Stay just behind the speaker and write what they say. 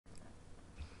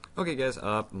Okay guys,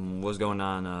 what's going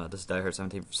on? This is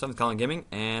DieHard17 from 7th Column Gaming,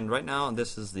 and right now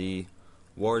this is the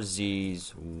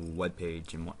Warz's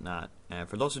webpage and whatnot. And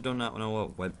for those who do not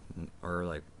know what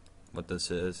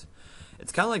this is,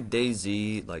 it's kind of like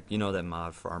DayZ, like you know that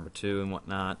mod for Arma 2 and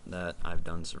whatnot that I've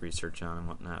done some research on and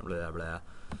whatnot, blah blah.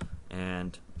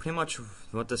 And pretty much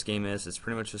what this game is, it's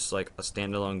pretty much just like a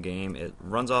standalone game. It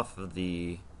runs off of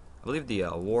I believe the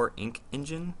War Inc.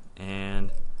 engine,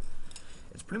 and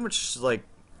it's pretty much just like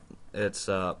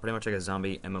pretty much like a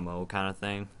zombie MMO kind of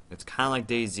thing. It's kind of like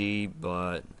DayZ,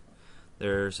 but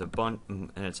there's a bunch,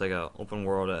 and it's like a open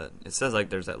world. It says like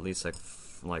there's at least like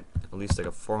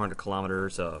a 400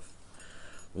 kilometers of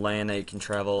land that you can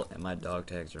travel, and my dog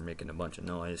tags are making a bunch of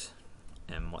noise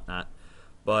and whatnot.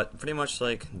 But pretty much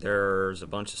like there's a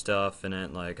bunch of stuff in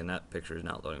it, like, and that picture is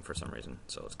not loading for some reason.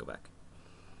 So let's go back.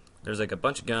 There's like a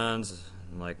bunch of guns,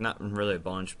 like not really a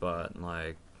bunch, but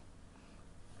like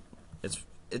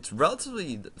it's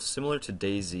relatively similar to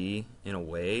DayZ in a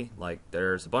way. Like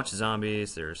there's a bunch of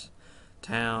zombies, there's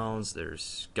towns,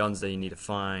 there's guns that you need to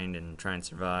find and try and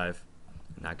survive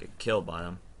and not get killed by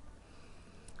them.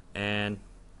 And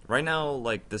right now,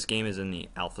 like, this game is in the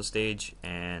alpha stage,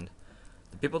 and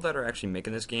the people that are actually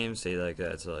making this game say like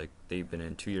that it's like they've been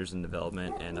in 2 years in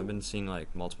development, and I've been seeing like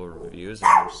multiple reviews,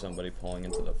 and there's somebody pulling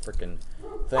into the freaking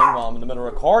thing while I'm in the middle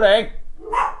of recording.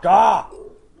 Gah!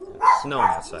 It's snowing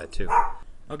outside too.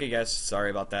 Okay guys, sorry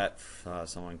about that.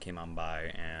 Someone came on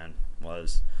by and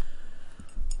was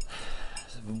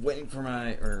waiting for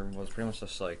was pretty much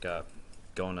just like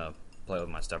going to play with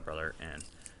my stepbrother, and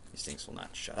these things will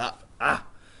not shut up.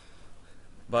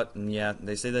 But yeah,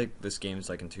 they say that this game is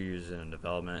like in 2 years in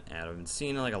development, and I've been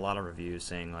seeing like a lot of reviews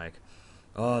saying like,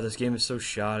 oh, this game is so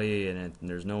shoddy, and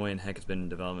there's no way in heck it's been in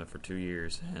development for 2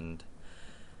 years. And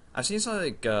I've seen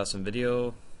some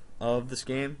video of this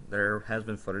game. There has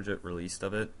been footage released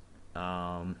of it,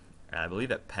 I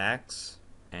believe at PAX,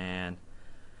 and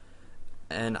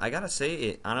I gotta say,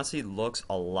 it honestly looks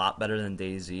a lot better than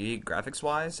DayZ graphics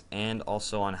wise, and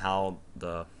also on how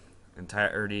the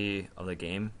entirety of the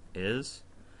game is.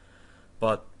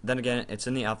 But then again, it's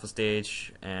in the alpha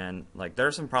stage, and like there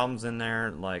are some problems in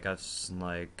there. Like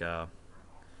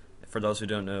for those who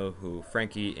don't know who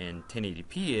Frankie in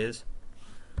 1080p is,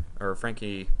 or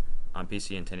Frankie on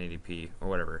PC in 1080p or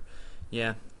whatever,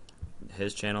 yeah,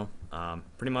 his channel.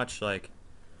 Pretty much like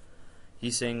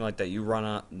he's saying like that your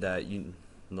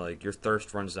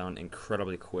thirst runs down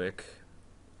incredibly quick,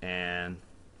 and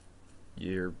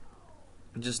you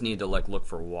just need to like look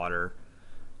for water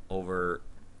over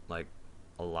like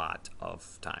a lot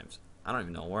of times. I don't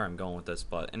even know where I'm going with this,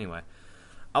 but anyway,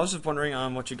 I was just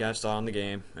wondering what you guys saw in the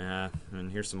game,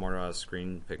 and here's some more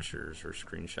screen pictures or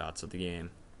screenshots of the game.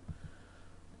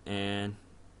 And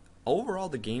overall,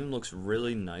 the game looks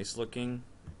really nice looking,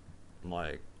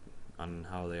 like on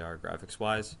how they are graphics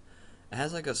wise. It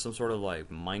has like some sort of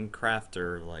like Minecraft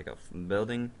or like a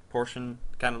building portion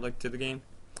kind of like to the game,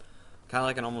 kind of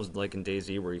like almost like in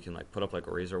DayZ where you can like put up like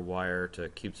a razor wire to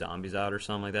keep zombies out or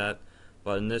something like that.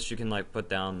 But in this, you can like put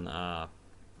down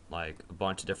like a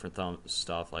bunch of different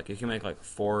stuff. Like you can make like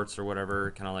forts or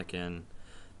whatever, kind of like in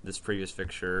this previous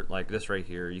picture, like this right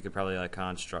here. You could probably like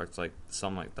construct like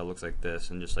something like that looks like this,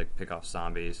 and just like pick off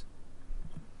zombies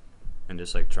and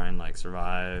just like try and like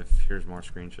survive. Here's more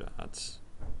screenshots.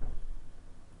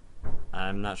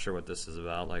 I'm not sure what this is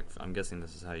about. Like, I'm guessing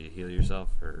this is how you heal yourself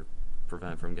or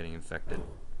prevent from getting infected.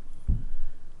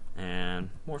 And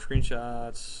more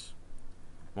screenshots,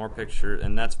 more pictures,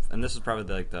 and this is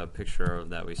probably like the picture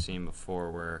that we've seen before,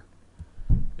 where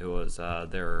it was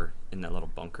they were in that little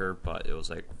bunker, but it was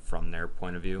like from their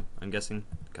point of view, I'm guessing,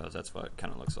 because that's what it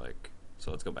kind of looks like.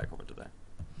 So let's go back over to that.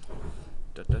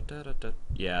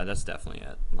 Yeah, that's definitely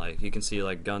it. Like you can see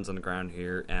like guns on the ground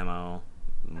here, ammo,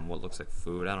 what looks like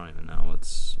food. I don't even know what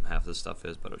half this stuff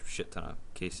is, but a shit ton of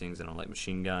casings and a light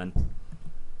machine gun.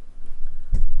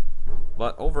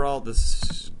 But overall,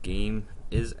 this game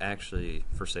is actually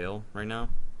for sale right now.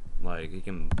 Like you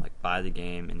can like buy the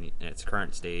game in its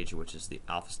current stage, which is the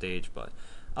alpha stage. But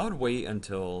I would wait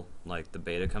until like the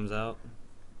beta comes out,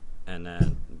 and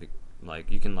then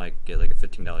like you can like get like a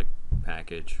 $15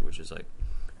 package, which is like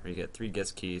where you get 3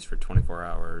 guest keys for 24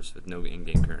 hours with no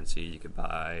in-game currency you could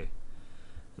buy.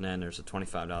 And then there's a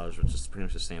 $25, which is pretty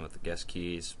much the same with the guest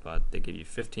keys, but they give you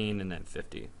 15 and then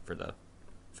 50 for the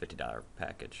 $50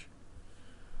 package.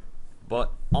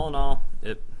 But all in all,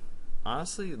 it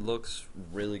honestly looks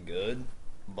really good.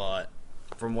 But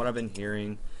from what I've been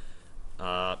hearing,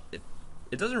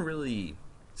 it doesn't really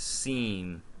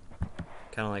seem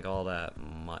kind of like all that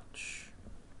much.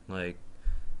 Like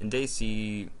in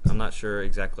DC, I'm not sure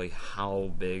exactly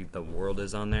how big the world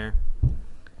is on there,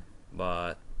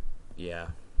 but yeah.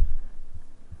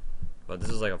 But this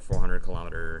is like a 400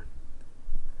 kilometer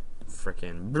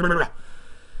freaking.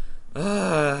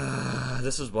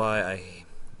 This is why I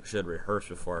should rehearse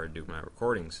before I do my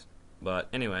recordings. But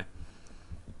anyway,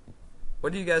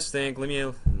 what do you guys think? Let me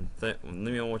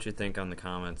know what you think on the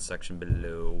comments section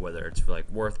below. Whether it's like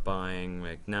worth buying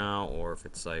like now, or if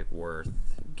it's like worth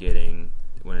getting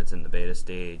when it's in the beta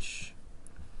stage.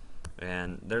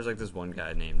 And there's like this one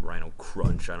guy named Rhino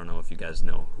Crunch. I don't know if you guys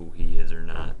know who he is or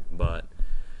not, but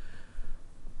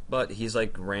he's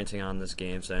like ranting on this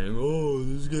game, saying, "Oh,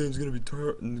 this game's gonna be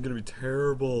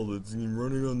terrible. It's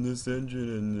running on this engine,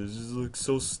 and it just looks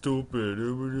so stupid."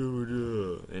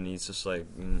 And he's just like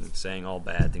saying all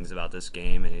bad things about this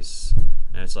game, and it's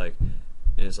like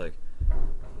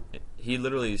he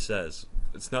literally says,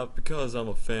 "It's not because I'm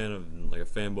a fan of like a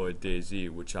fanboy of DayZ,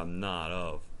 which I'm not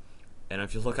of." And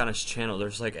if you look on his channel,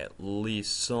 there's like at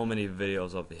least so many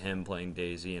videos of him playing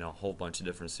DayZ in a whole bunch of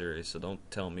different series. So don't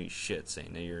tell me shit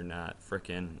saying that you're not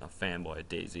freaking a fanboy of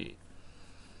DayZ.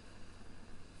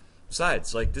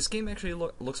 Besides, like, this game actually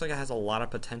looks like it has a lot of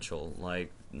potential.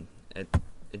 Like, it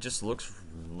just looks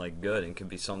like good and could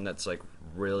be something that's like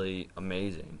really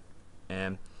amazing.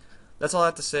 And that's all I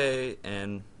have to say.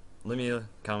 And let me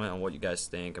comment on what you guys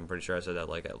think. I'm pretty sure I said that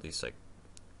like at least like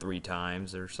 3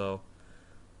 times or so.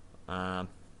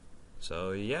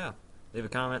 So yeah, leave a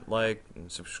comment, like, and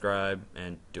subscribe,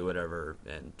 and do whatever,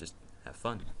 and just have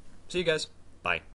fun. See you guys. Bye.